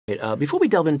Before we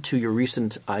delve into your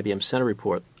recent IBM Center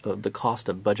report of the cost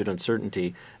of budget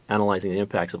uncertainty, analyzing the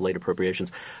impacts of late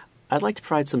appropriations, I'd like to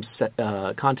provide some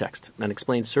context and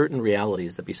explain certain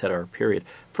realities that beset our period.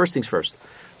 First things first,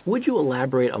 would you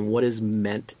elaborate on what is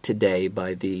meant today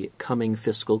by the coming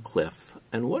fiscal cliff,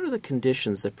 and what are the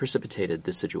conditions that precipitated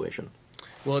this situation?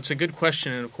 Well, it's a good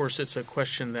question, and of course it's a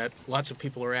question that lots of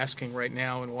people are asking right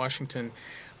now in Washington.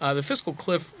 The fiscal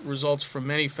cliff results from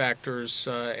many factors,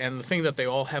 and the thing that they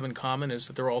all have in common is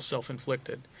that they're all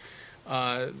self-inflicted.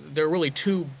 There are really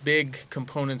two big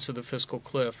components of the fiscal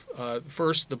cliff.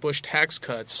 First, the Bush tax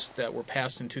cuts that were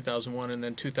passed in 2001 and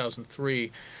then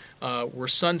 2003 were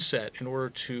sunset in order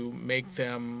to make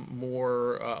them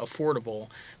more affordable.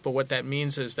 But what that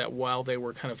means is that while they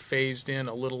were kind of phased in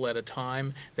a little at a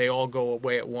time, they all go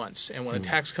away at once. And when a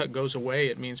tax cut goes away,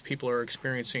 it means people are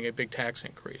experiencing a big tax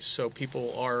increase. So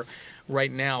people are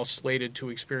right now slated to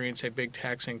experience a big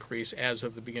tax increase as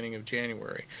of the beginning of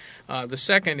January. The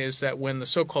second is that when the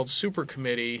so-called super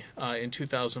committee in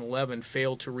 2011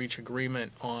 failed to reach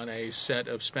agreement on a set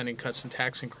of spending cuts and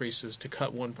tax increases to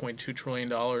cut $1.2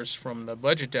 trillion from the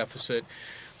budget deficit,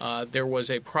 there was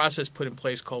a process put in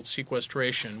place called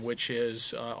sequestration, which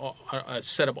is a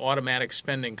set of automatic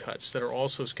spending cuts that are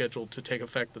also scheduled to take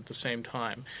effect at the same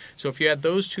time. So if you add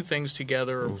those two things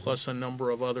together, plus a number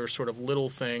of other sort of little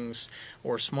things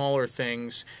or smaller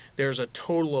things, there's a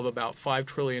total of about $5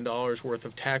 trillion worth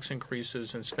of tax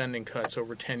increases and spending cuts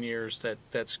over 10 years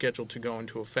that's scheduled to go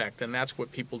into effect. And that's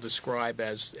what people describe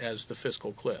as the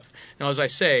fiscal cliff. Now, as I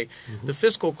say, the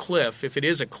fiscal cliff, if it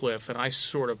is a cliff, and I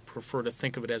sort of prefer to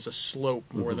think of it as a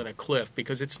slope more than a cliff,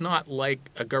 because it's not like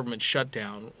a government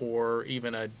shutdown or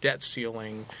even a debt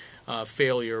ceiling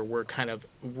failure where kind of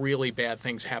really bad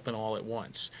things happen all at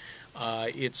once.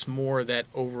 It's more that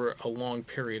over a long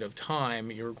period of time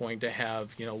you're going to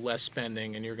have less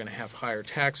spending and you're going to have higher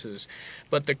taxes.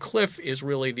 But the cliff is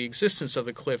really, the existence of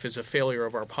the cliff is a failure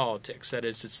of our politics. That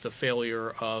is, it's the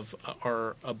failure of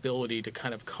our ability to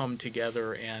kind of come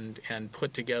together and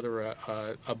put together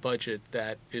a budget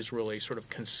that is really sort of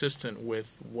consistent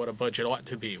with what a budget ought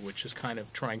to be, which is kind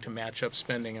of trying to match up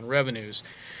spending and revenues.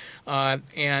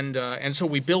 And so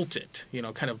we built it,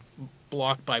 kind of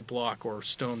block by block or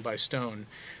stone by stone.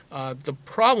 The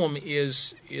problem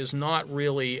is not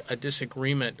really a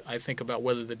disagreement, I think, about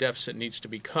whether the deficit needs to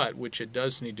be cut, which it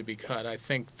does need to be cut. I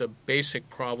think the basic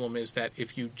problem is that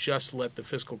if you just let the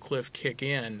fiscal cliff kick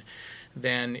in,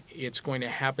 then it's going to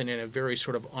happen in a very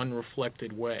sort of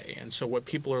unreflected way. And so what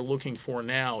people are looking for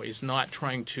now is not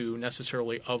trying to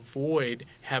necessarily avoid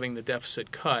having the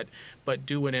deficit cut, but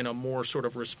do it in a more sort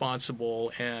of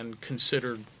responsible and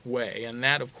considered way. And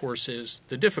that, of course, is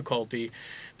the difficulty,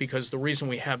 because the reason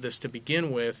we have this to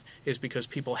begin with is because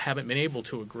people haven't been able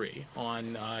to agree on,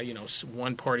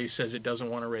 one party says it doesn't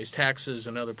want to raise taxes,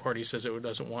 another party says it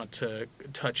doesn't want to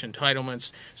touch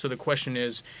entitlements. So the question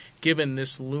is, given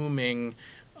this looming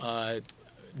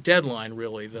deadline,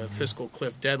 really, the fiscal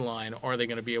cliff deadline, are they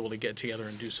going to be able to get together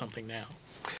and do something now?